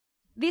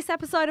This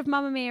episode of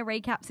Mamamia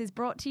Recaps is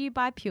brought to you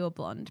by Pure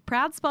Blonde,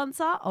 proud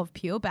sponsor of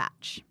Pure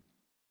Batch.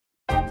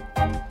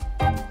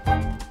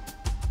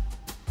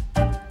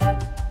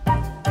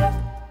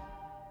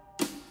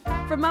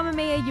 From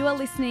Mamamia, you are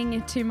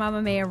listening to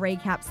Mamamia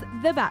Recaps,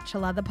 The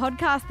Bachelor, the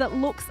podcast that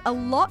looks a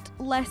lot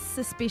less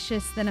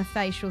suspicious than a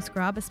facial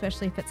scrub,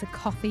 especially if it's a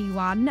coffee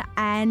one,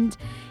 and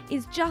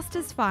is just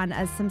as fun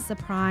as some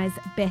surprise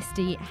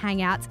bestie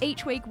hangouts.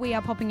 Each week we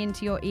are popping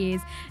into your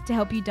ears to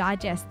help you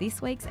digest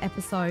this week's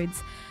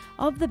episodes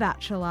of The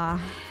Bachelor,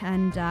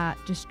 and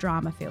just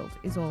drama-filled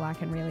is all I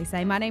can really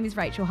say. My name is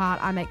Rachel Hart.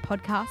 I make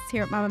podcasts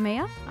here at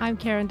Mamamia. I'm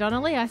Karen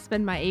Donnelly. I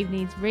spend my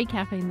evenings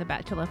recapping The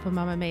Bachelor for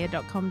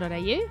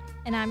mamamia.com.au.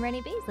 And I'm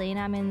Rennie Beasley, and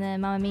I'm in the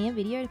Mamamia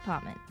video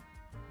department.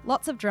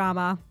 Lots of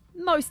drama,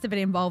 most of it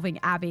involving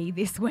Abby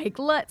this week.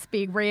 Let's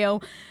be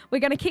real. We're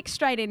going to kick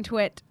straight into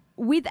it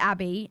with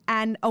Abby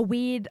and a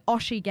weird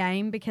Aussie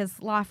game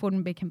because life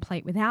wouldn't be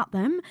complete without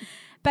them.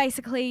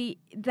 Basically,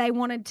 they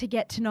wanted to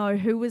get to know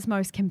who was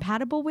most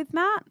compatible with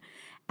Matt,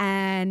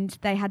 and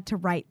they had to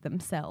rate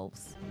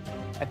themselves.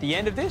 At the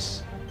end of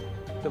this,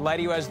 the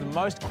lady who has the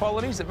most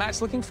qualities that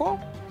Matt's looking for,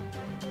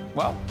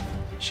 well,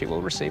 she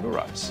will receive a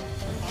rose.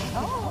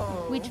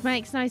 Which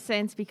makes no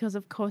sense because,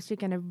 of course, you're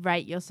going to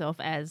rate yourself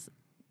as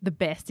the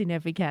best in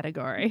every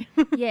category.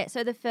 Yeah,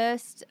 so the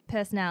first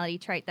personality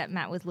trait that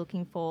Matt was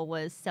looking for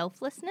was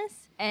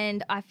selflessness.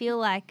 And I feel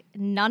like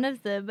none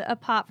of them,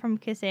 apart from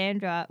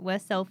Cassandra, were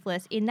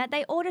selfless in that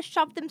they all just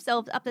shoved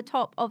themselves up the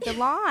top of the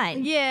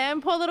line. Yeah,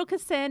 and poor little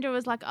Cassandra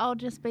was like, I'll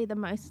just be the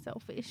most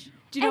selfish.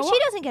 Do you know and what? she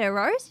doesn't get a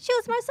rose. She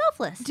was most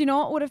selfless. Do you know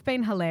what would have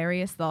been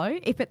hilarious, though?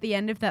 If at the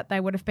end of that they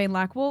would have been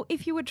like, well,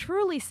 if you were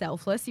truly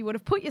selfless, you would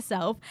have put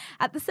yourself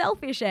at the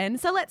selfish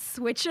end, so let's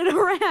switch it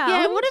around.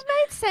 Yeah, it would have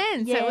made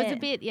sense. Yeah. It was a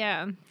bit,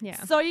 yeah.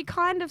 So you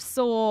kind of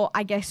saw,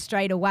 I guess,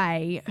 straight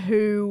away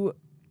who,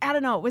 I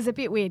don't know, it was a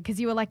bit weird because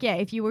you were like, yeah,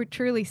 if you were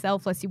truly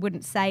selfless, you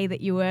wouldn't say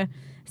that you were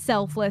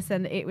selfless,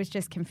 and it was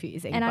just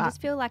confusing. And I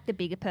just feel like the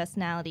bigger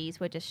personalities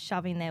were just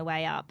shoving their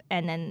way up,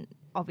 and then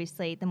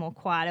obviously the more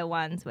quieter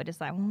ones were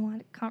just like, well,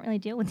 I can't really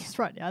deal with this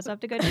right now, so I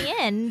have to go to the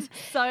end.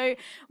 So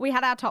we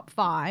had our top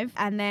 5,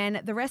 and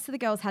then the rest of the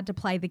girls had to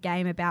play the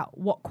game about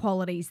what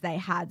qualities they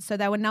had. So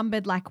they were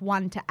numbered like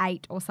 1 to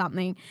 8 or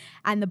something,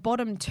 and the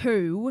bottom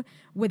 2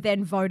 were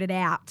then voted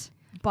out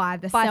by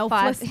the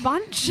selfless 5.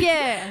 bunch.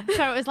 Yeah.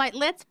 So it was like,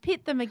 let's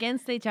pit them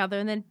against each other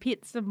and then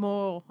pit some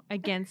more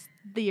against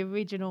the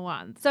original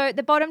ones. So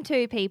the bottom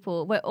 2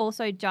 people were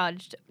also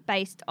judged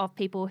based off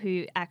people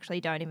who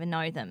actually don't even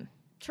know them.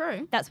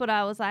 True. That's what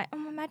I was like,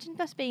 imagine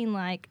just being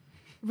like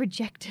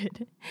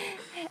rejected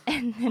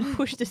and then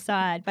pushed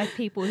aside by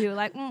people who were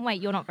like,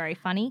 wait, you're not very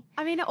funny.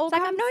 I mean, it all It's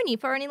like, comes, I've known you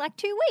for only like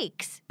 2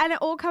 weeks. and it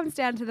all comes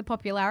down to the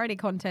popularity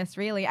contest,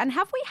 really. And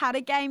have we had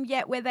a game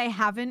yet where they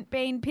haven't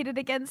been pitted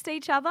against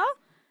each other?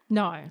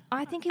 No.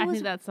 I think I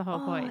think that's the whole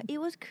point. It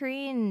was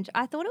cringe.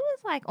 I thought it was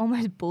like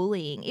almost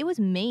bullying. It was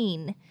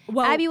mean.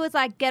 Well- Abby was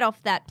like, get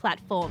off that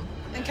platform.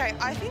 Okay,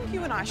 I think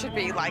you and I should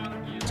be like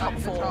top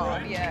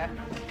 4. Yeah.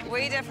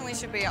 We definitely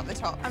should be up the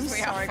top. I'm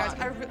sorry,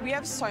 guys. We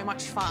have so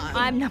much fun.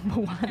 I'm number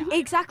 1.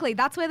 Exactly.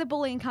 That's where the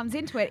bullying comes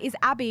into it, is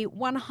Abby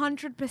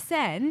 100%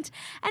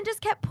 and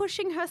just kept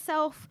pushing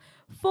herself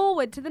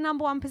forward to the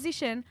number 1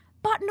 position,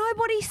 but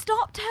nobody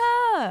stopped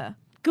her.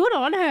 Good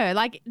on her.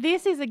 Like,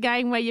 this is a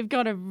game where you've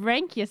got to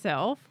rank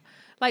yourself.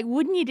 Like,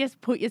 wouldn't you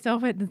just put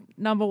yourself at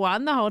number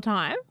 1 the whole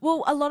time?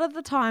 Well, a lot of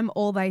the time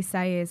all they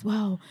say is,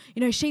 well,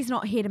 you know, she's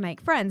not here to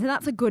make friends. And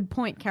that's a good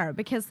point, Kara,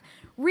 because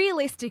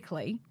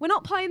realistically, we're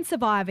not playing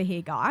Survivor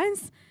here,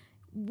 guys.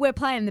 We're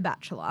playing The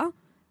Bachelor,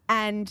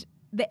 and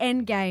the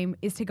end game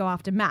is to go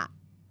after Matt,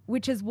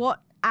 which is what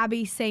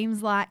Abby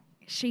seems like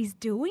she's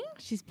doing.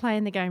 She's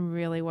playing the game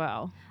really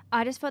well.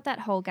 I just thought that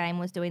whole game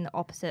was doing the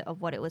opposite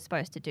of what it was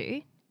supposed to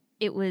do.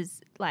 It was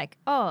like,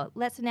 oh,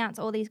 let's announce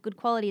all these good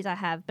qualities I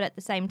have, but at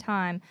the same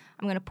time,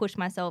 I'm going to push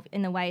myself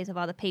in the ways of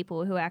other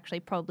people who are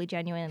actually probably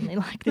genuinely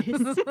like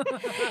this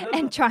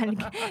and try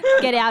and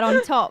get out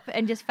on top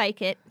and just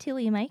fake it till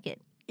you make it.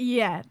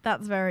 Yeah,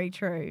 that's very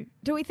true.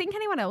 Do we think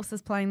anyone else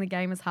is playing the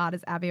game as hard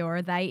as Abby, or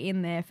are they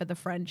in there for the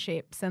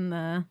friendships and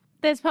the...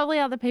 There's probably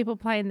other people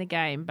playing the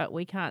game, but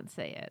we can't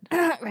see it.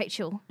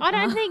 Rachel. I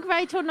don't think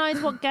Rachel knows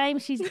what game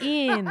she's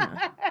in.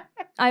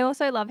 I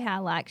also love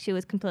how like she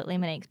was completely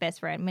Monique's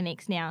best friend.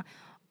 Monique's now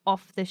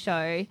off the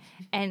show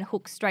and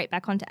hooked straight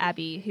back onto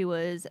Abby, who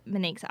was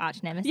Monique's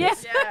arch nemesis.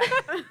 Yes.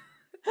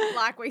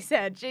 Like we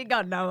said, she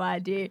got no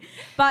idea.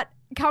 But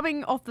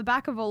coming off the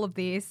back of all of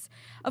this,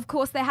 of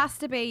course, there has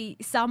to be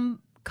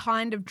some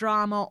kind of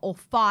drama or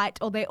fight,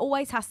 or there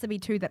always has to be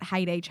 2 that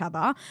hate each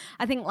other.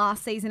 I think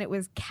last season it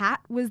was Kat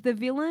was the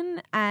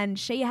villain and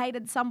she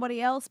hated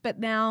somebody else, but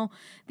now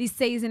this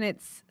season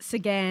it's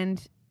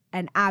Sagand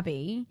and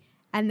Abby,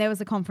 and there was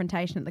a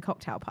confrontation at the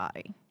cocktail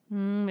party.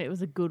 It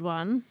was a good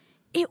one.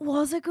 It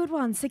was a good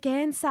one.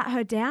 Sagand sat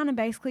her down and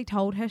basically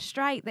told her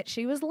straight that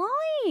she was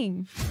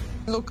lying.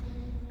 Look,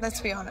 let's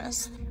be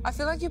honest. I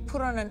feel like you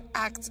put on an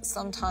act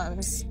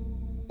sometimes.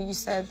 You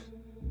said,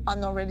 I'm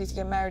not ready to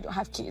get married or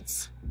have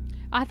kids.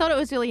 I thought it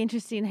was really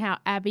interesting how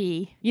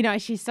Abby,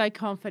 she's so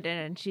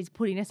confident and she's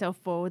putting herself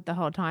forward the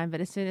whole time.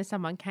 But as soon as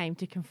someone came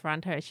to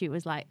confront her, she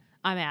was like,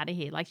 I'm out of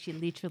here. Like, she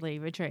literally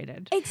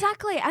retreated.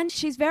 Exactly. And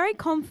she's very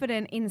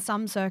confident in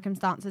some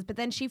circumstances, but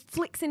then she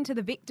flicks into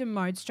the victim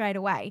mode straight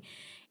away.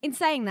 In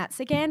saying that,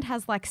 Sagand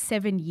has like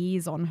 7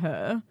 years on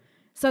her.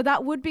 So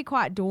that would be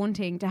quite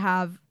daunting to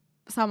have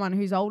someone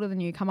who's older than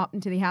you come up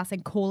into the house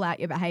and call out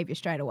your behaviour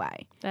straight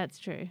away. That's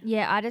true.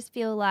 Yeah, I just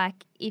feel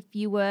like if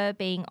you were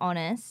being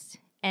honest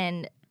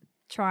and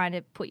trying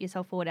to put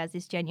yourself forward as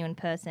this genuine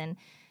person,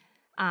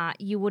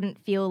 you wouldn't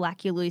feel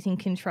like you're losing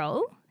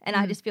control. And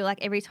I just feel like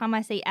every time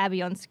I see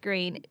Abby on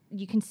screen,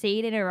 you can see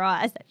it in her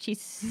eyes that she's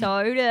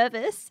so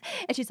nervous.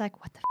 And she's like,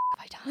 what the have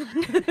I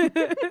done?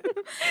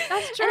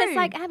 That's true. And it's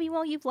like, Abby,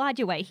 well, you've lied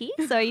your way here,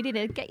 so you need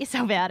to get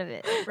yourself out of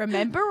it.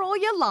 Remember all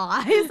your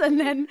lies and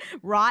then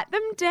write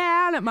them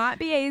down. It might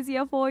be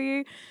easier for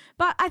you.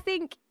 But I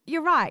think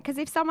you're right, because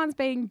if someone's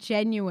being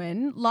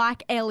genuine,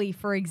 like Ellie,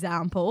 for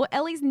example,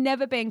 Ellie's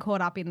never been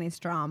caught up in this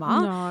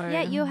drama. No.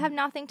 Yeah, you'll have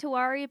nothing to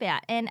worry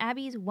about. And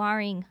Abby's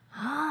worrying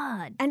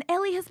hard. And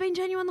Ellie has been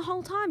genuine the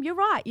whole time. You're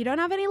right. You don't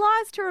have any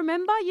lies to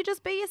remember. You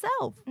just be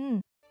yourself.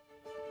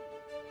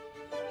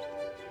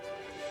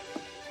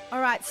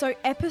 All right, so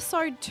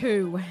episode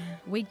 2,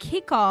 we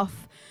kick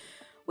off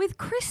with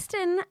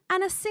Kristen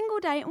and a single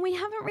date, and we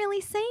haven't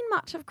really seen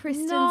much of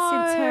Kristen since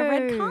her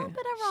red carpet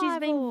arrival. She's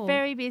been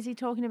very busy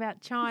talking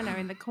about China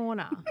in the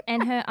corner.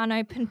 And her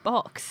unopened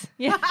box.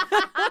 Yeah.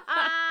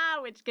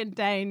 Which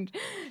contained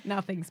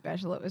nothing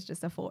special. It was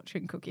just a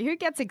fortune cookie. Who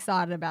gets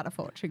excited about a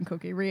fortune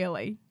cookie,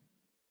 really?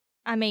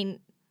 I mean,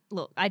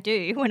 look, I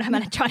do when I'm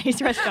at a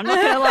Chinese restaurant, I'm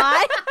not going to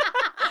lie.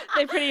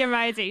 They're pretty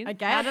amazing.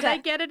 Okay, How do they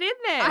get it in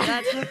there?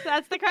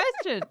 That's the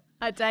question.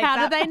 I take How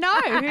do that they know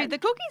back. who the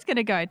cookie's going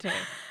to go to?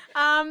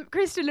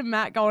 Kristen and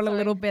Matt go on a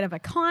little bit of a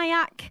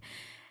kayak.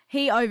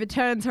 He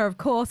overturns her, of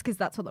course, because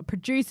that's what the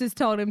producers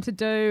told him to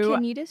do.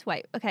 Can you just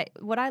wait? Okay,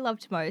 what I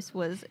loved most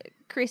was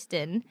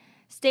Kristen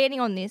standing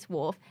on this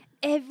wharf.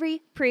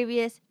 Every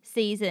previous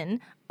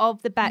season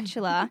of The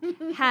Bachelor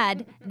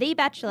had The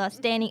Bachelor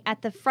standing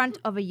at the front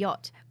of a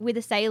yacht with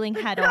a sailing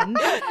hat on,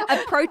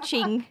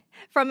 approaching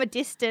from a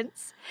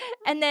distance.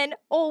 And then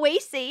all we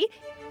see...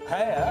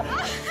 Hey,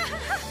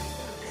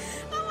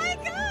 Oh my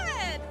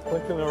god!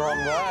 looking the wrong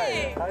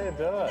way. How you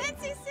doing?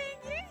 Fancy seeing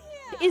you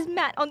here. is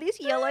Matt on this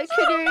yellow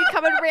canoe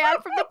coming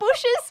around from the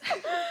bushes.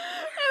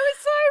 It was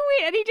so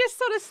weird. And he just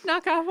sort of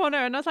snuck up on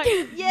her and I was like,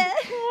 Yeah.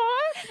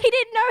 what? He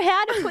didn't know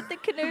how to put the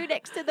canoe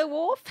next to the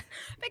wharf.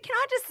 But can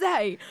I just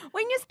say,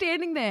 when you're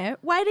standing there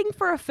waiting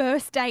for a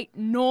first date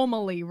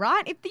normally,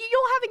 right? If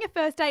you're having a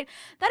first date,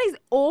 that is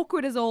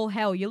awkward as all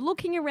hell. You're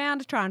looking around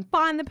to try and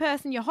find the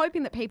person. You're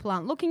hoping that people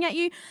aren't looking at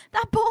you.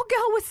 That poor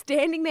girl was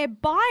standing there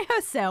by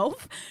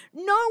herself,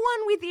 no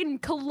one within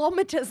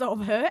kilometres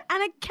of her,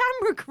 and a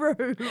camera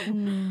crew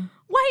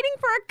waiting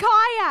for a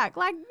kayak.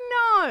 Like,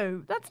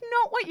 no, that's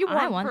not what you want.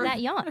 I want for a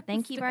that yacht. first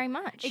Thank you date. very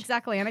much.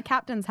 Exactly, and a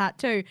captain's hat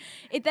too.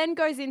 It then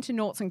goes into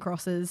noughts and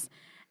crosses,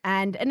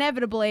 and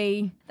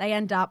inevitably they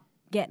end up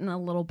getting a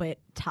little bit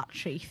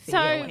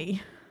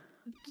touchy-feely.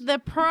 The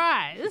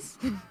prize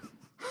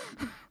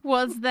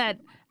was that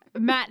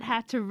Matt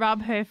had to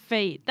rub her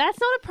feet. That's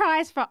not a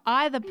prize for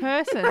either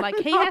person. Like,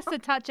 he has to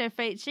touch her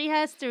feet. She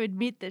has to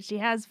admit that she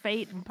has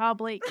feet in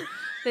public.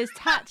 There's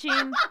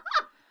touching.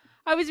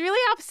 I was really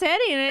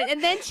upsetting it.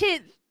 And then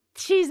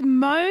she's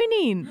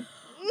moaning.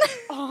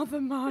 Oh,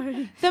 the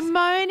moan. The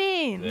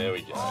moaning. There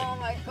we go. Oh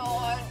my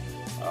god.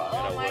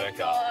 Oh, I gotta work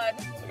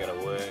up. I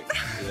gotta work.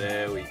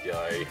 There we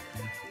go.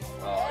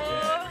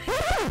 Oh,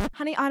 yeah.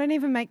 Honey, I don't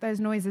even make those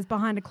noises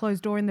behind a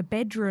closed door in the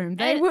bedroom.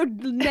 They were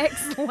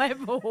next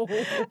level.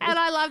 And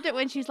I loved it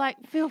when she's like,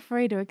 feel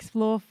free to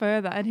explore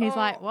further. And he's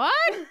like, what?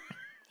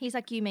 He's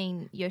like, you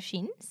mean your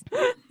shins?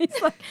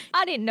 It's like,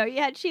 I didn't know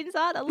you had shins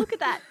either. Look at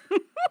that.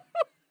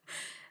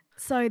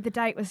 so the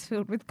date was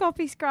filled with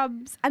coffee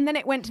scrubs, and then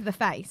it went to the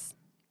face.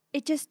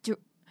 It just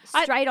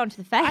straight onto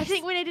the face. I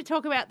think we need to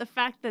talk about the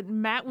fact that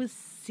Matt was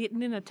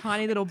sitting in a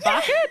tiny little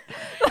bucket.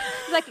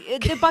 like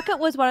the bucket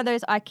was one of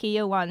those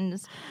IKEA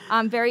ones,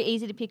 very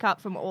easy to pick up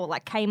from all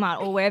like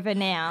Kmart or wherever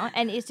now,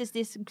 and it's just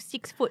this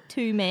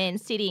 6'2" man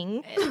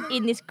sitting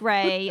in this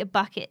grey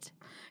bucket.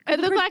 It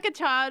looked like a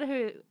child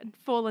who had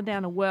fallen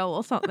down a well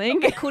or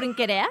something. Couldn't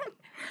get out.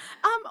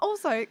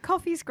 Also,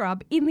 coffee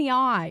scrub in the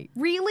eye.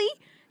 Really?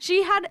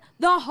 She had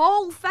the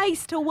whole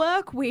face to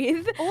work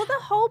with. Or the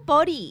whole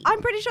body. I'm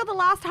pretty sure the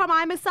last time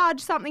I massaged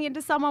something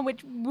into someone,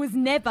 which was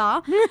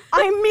never,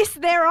 I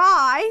missed their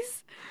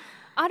eyes.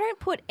 I don't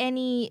put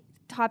any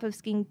type of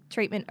skin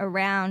treatment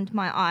around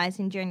my eyes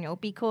in general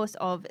because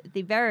of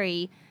the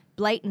very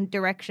blatant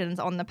directions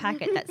on the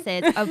packet that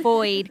says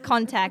avoid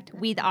contact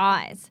with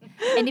eyes.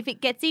 And if it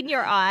gets in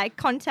your eye,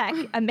 contact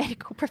a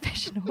medical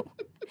professional.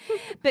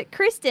 But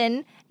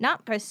Kristen,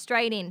 goes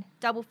straight in.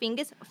 Double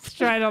fingers.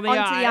 Straight on the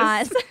onto the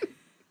eyes.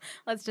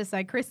 Let's just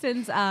say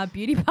Kristen's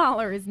beauty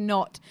parlour is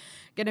not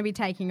going to be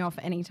taking off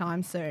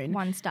anytime soon.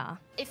 1 star.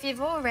 If you've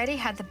already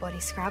had the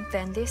body scrub,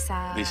 then this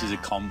This is a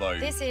combo.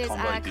 This is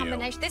combo a deal.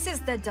 combination. This is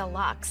the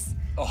deluxe.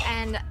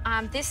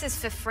 And this is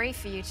for free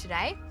for you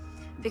today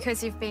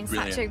because you've been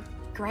such a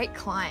great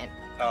client.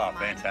 Oh,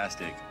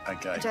 fantastic.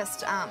 Okay.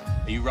 Just Are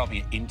you rubbing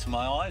it into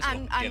my eyes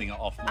or getting it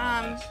off my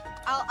eyes?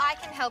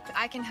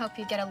 I can help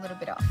you get a little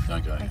bit off.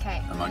 Okay.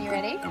 Okay. Am I you good?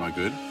 ready? Am I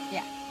good?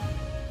 Yeah.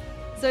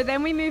 So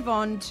then we move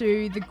on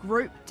to the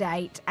group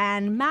date,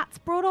 and Matt's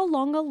brought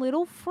along a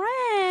little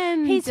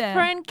friend. His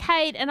friend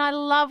Kate, and I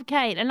love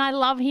Kate, and I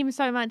love him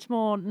so much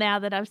more now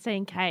that I've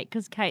seen Kate,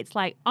 because Kate's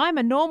like, I'm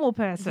a normal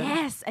person.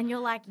 Yes, and you're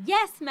like,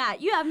 yes,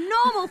 Matt, you have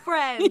normal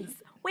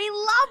friends. We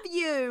love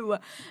you.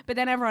 But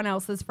then everyone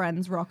else's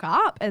friends rock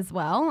up as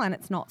well, and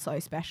it's not so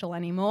special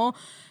anymore.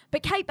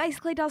 But Kate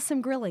basically does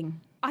some grilling.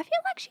 I feel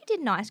like she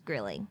did nice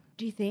grilling.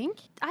 Do you think?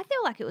 I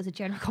feel like it was a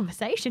general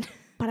conversation.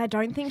 But I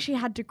don't think she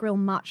had to grill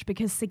much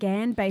because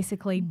Sagan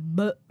basically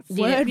word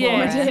Yeah,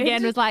 vomited.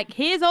 Sagan was like,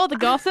 here's all the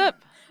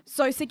gossip.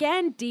 So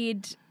Sagan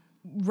did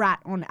rat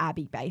on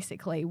Abby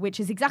basically, which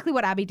is exactly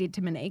what Abby did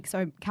to Monique,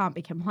 so can't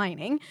be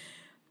complaining.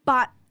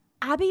 But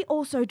Abby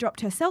also dropped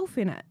herself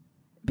in it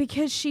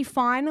because she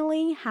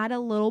finally had a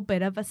little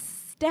bit of a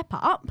step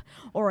up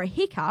or a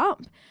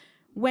hiccup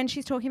when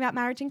she's talking about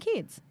marriage and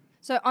kids.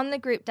 So on the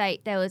group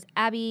date, there was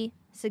Abby,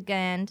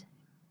 Sagan,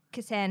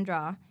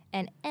 Cassandra,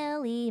 and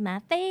Ellie,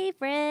 my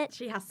favourite.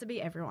 She has to be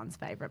everyone's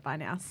favourite by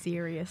now,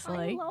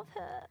 seriously. I love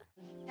her.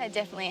 I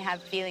definitely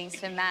have feelings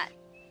for Matt.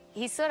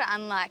 He's sort of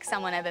unlike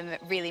someone I've ever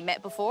really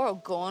met before or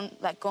gone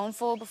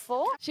for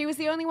before. She was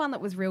the only one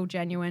that was real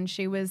genuine.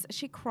 She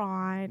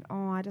cried.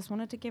 Oh, I just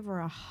wanted to give her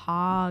a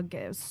hug.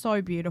 It was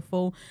so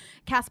beautiful.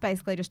 Cass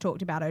basically just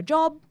talked about her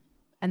job,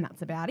 and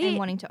that's about it. And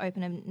wanting to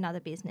open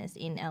another business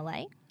in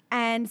LA.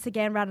 And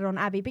Sagan ratted on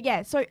Abby. But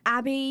yeah, so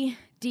Abby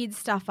did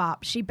stuff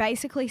up. She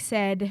basically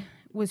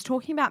was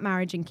talking about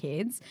marriage and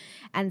kids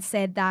and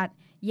said that,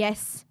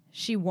 yes,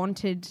 she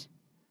wanted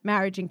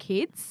marriage and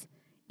kids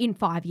in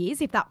 5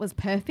 years, if that was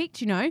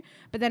perfect,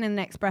 But then in the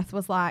next breath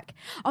was like,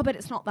 oh, but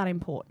it's not that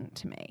important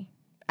to me.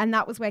 And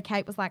that was where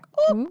Kate was like,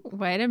 oh,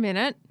 Wait a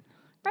minute.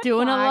 red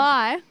Doing flag. a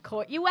lie.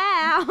 Caught you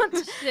out.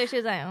 So she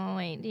was like, oh,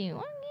 wait, do you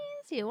want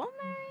kids? Do you want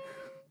marriage?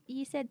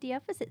 You said the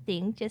opposite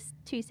thing just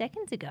 2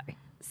 seconds ago.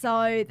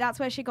 So that's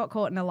where she got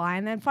caught in a lie.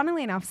 And then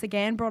funnily enough,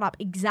 Sagan brought up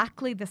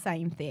exactly the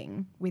same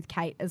thing with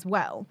Kate as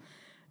well.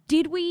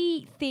 Did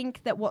we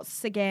think that what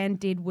Sagan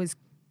did was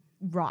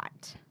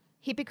right?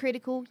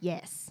 Hypocritical,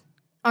 yes.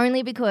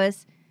 Only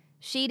because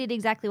she did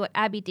exactly what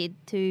Abby did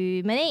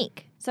to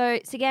Monique. So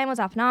Sagan was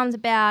up in arms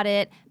about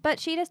it, but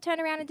she just turned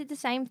around and did the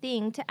same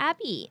thing to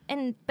Abby.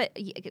 But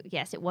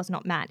yes, it was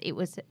not Matt. It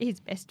was his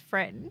best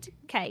friend,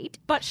 Kate.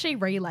 But she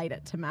relayed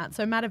it to Matt.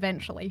 So Matt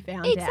eventually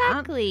found out.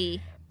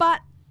 Exactly. But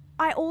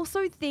I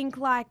also think,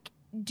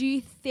 do you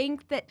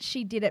think that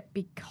she did it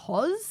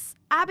because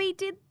Abby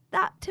did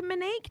that to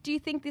Monique? Do you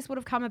think this would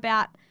have come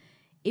about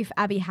if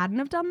Abby hadn't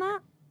have done that?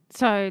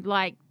 So,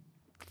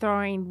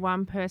 throwing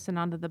one person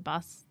under the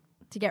bus.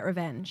 To get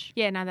revenge.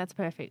 Yeah, no, that's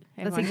perfect.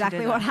 That's Everyone should exactly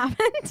do what that.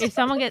 happened. If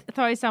someone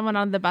throws someone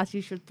under the bus,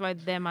 you should throw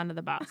them under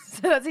the bus.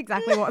 So that's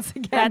exactly what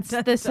Sagan That's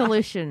did. the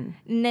solution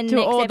And then to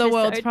next all the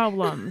world's episode,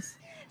 problems.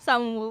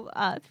 someone will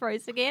throw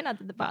Sagan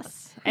under the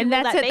bus. And Who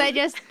will that's that it.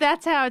 be?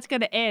 That's how it's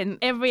going to end.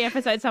 Every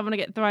episode, someone will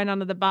get thrown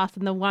under the bus,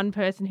 and the one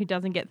person who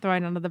doesn't get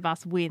thrown under the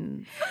bus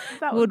wins.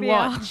 That would be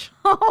watch.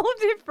 a whole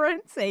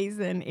different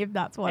season if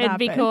that's what It'd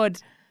happened. be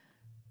called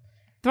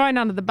Thrown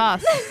Under the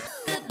Bus.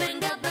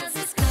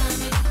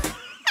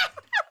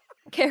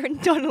 Karen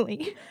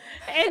Donnelly,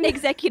 an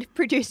executive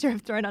producer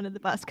of Thrown Under the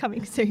Bus,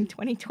 coming soon,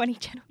 2020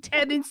 Channel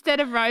 10. And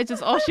instead of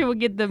roses, Osher will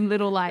give them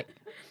little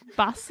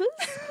buses,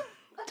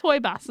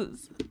 toy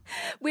buses.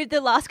 With the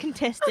last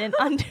contestant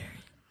under.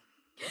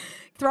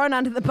 Thrown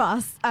under the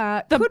bus.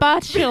 The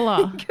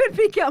Bachelor. Could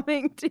be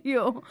coming to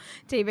your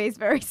TVs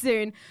very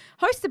soon.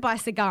 Hosted by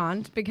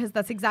Sagan, because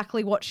that's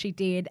exactly what she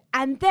did.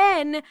 And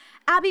then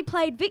Abby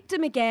played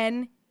victim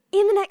again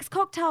in the next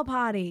cocktail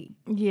party.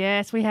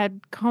 Yes, we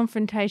had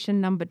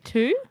confrontation number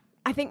 2.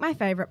 I think my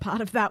favourite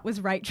part of that was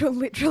Rachel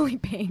literally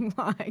being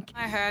like,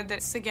 I heard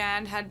that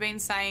Sagan had been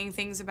saying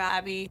things about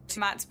Abby to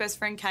Matt's best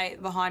friend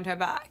Kate behind her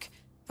back.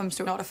 I'm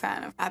still not a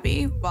fan of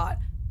Abby, but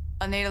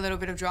I need a little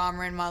bit of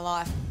drama in my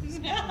life.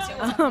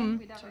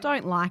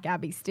 don't like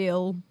Abby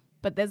still,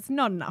 but there's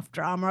not enough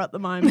drama at the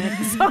moment,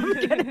 so I'm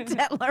going to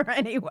tell her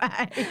anyway.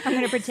 I'm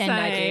going to pretend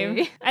I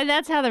do. And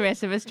that's how the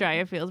rest of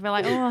Australia feels. We're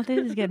like, oh,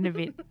 this is getting a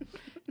bit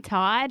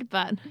tired,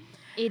 but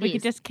It we is.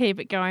 could just keep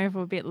it going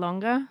for a bit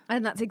longer.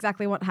 And that's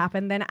exactly what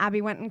happened. Then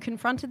Abby went and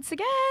confronted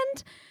Sagan,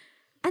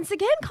 and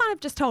Sagan kind of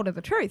just told her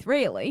the truth,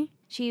 really.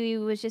 She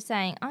was just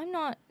saying, I'm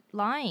not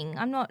lying.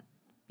 I'm not,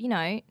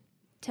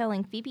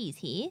 telling fibbies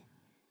here.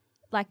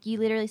 Like, you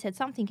literally said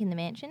something in the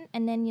mansion,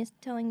 and then you're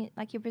telling it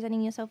like you're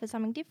presenting yourself as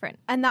something different.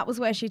 And that was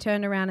where she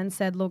turned around and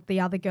said, look, the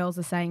other girls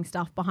are saying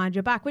stuff behind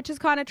your back, which is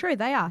kind of true.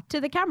 They are, to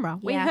the camera.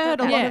 We Yeah, I heard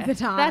a thought lot that- of the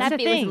time. That's That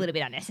the bit was thing. a little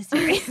bit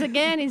unnecessary.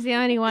 Sagan is the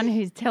only one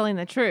who's telling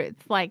the truth.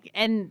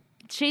 And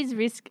she's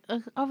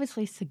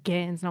obviously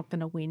Sagan's not going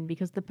to win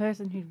because the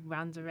person who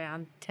runs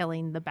around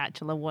telling the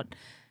Bachelor what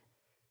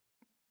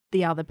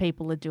the other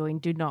people are doing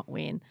do not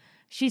win.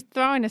 She's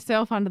throwing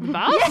herself under the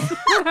bus.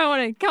 I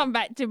want to come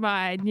back to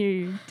my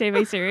new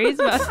TV series,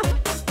 but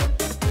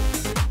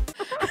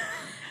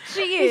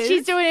She is.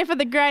 she's doing it for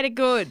the greater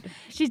good.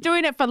 She's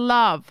doing it for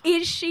love.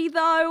 Is she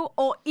though,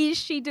 or is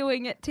she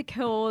doing it to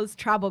cause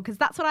trouble? Because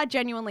that's what I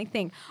genuinely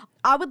think.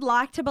 I would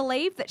like to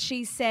believe that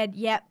she said,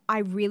 yep, I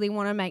really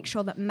want to make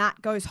sure that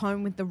Matt goes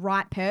home with the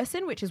right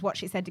person, which is what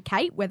she said to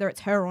Kate, whether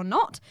it's her or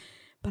not.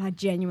 But I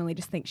genuinely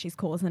just think she's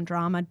causing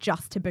drama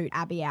just to boot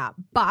Abby out.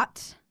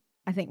 But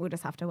I think we'll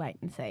just have to wait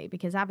and see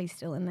because Abby's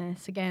still in there,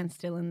 Sagan's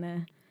still in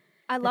there.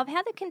 I love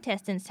how the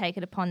contestants take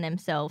it upon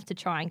themselves to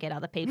try and get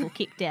other people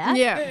kicked out.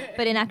 Yeah.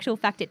 But in actual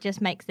fact, it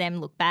just makes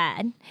them look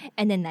bad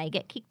and then they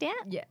get kicked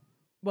out. Yeah.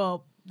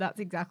 Well, that's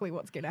exactly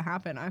what's going to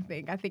happen, I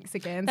think. I think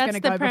Sagan's That's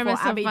going to the go before premise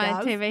of Abby my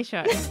does. TV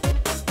show.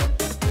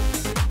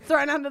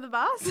 Thrown under the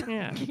bus?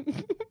 Yeah.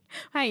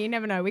 Hey, you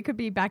never know. We could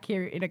be back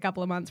here in a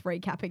couple of months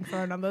recapping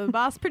Thrown Under the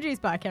Bus,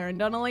 produced by Karen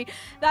Donnelly.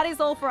 That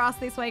is all for us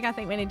this week. I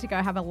think we need to go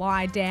have a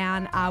lie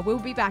down. We'll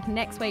be back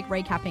next week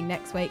recapping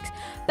next week's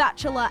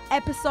Bachelor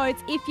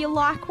episodes. If you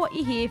like what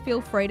you hear,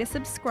 feel free to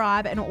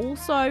subscribe and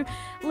also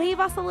leave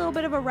us a little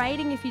bit of a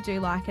rating if you do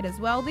like it as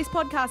well. This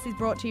podcast is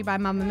brought to you by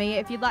Mamamia.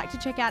 If you'd like to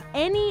check out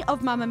any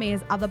of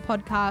Mamamia's other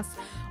podcasts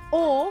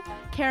or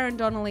Karen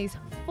Donnelly's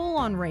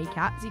full-on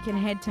recaps, you can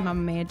head to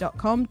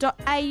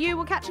mamamia.com.au.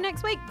 We'll catch you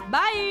next week.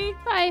 Bye.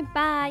 Bye.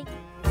 Bye.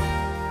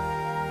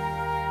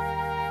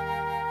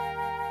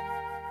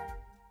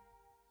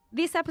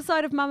 This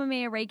episode of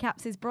Mamamia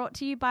Recaps is brought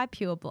to you by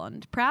Pure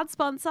Blonde, proud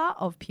sponsor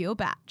of Pure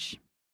Batch.